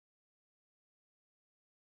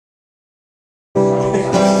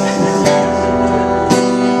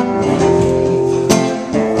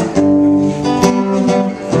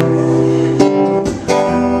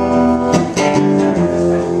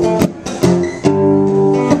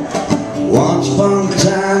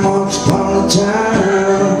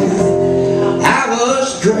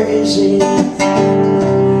crazy,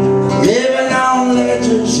 living on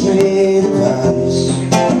letters made of ice.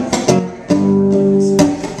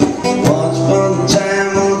 Once upon a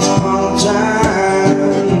time,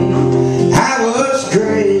 I was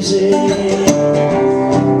crazy,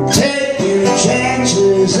 taking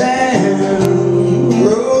chances and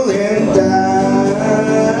rolling dice.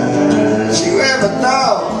 You ever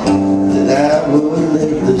thought that I would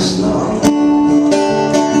live this long?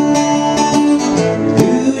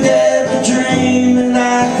 Who'd ever dream that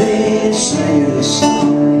I'd be singing a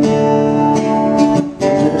song?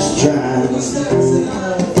 Just trying to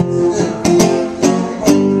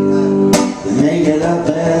make it up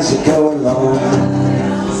as I go along.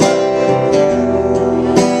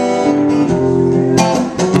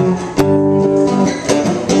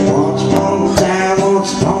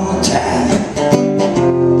 Once upon a time,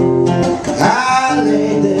 I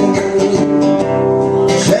lay there,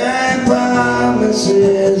 sharing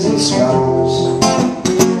promises and scars.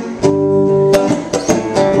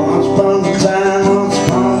 Once upon a time,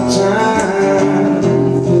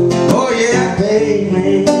 oh yeah, paid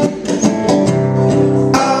me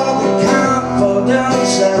all the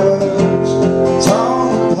confidence I was torn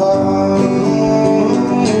apart.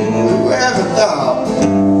 Whoever thought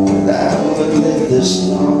that I would live this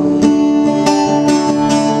long?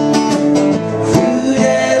 Who'd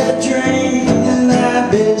ever dream that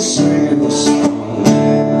I'd be singing a song?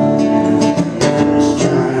 Just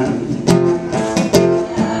trying to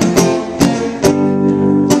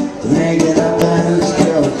make it up as it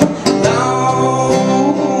goes along.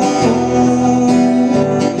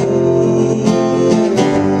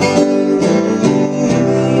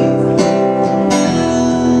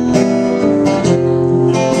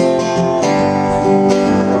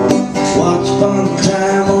 Once upon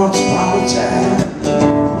a time,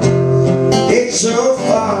 it's so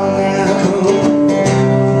far now.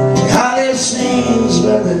 All it seems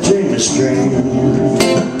but a dream is dreaming.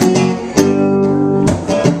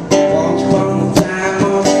 Once upon a time,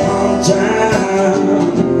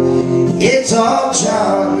 it's all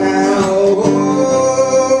charred now.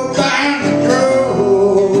 Oh, bound to grow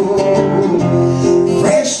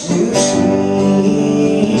fresh new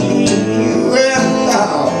seed. You ever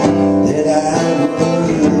thought that I would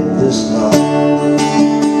live this long?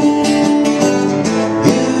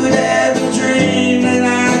 Who'd ever dream that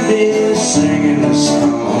I'd be singing a song?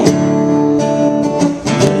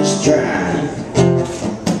 Just trying,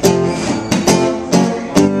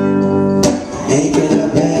 ain't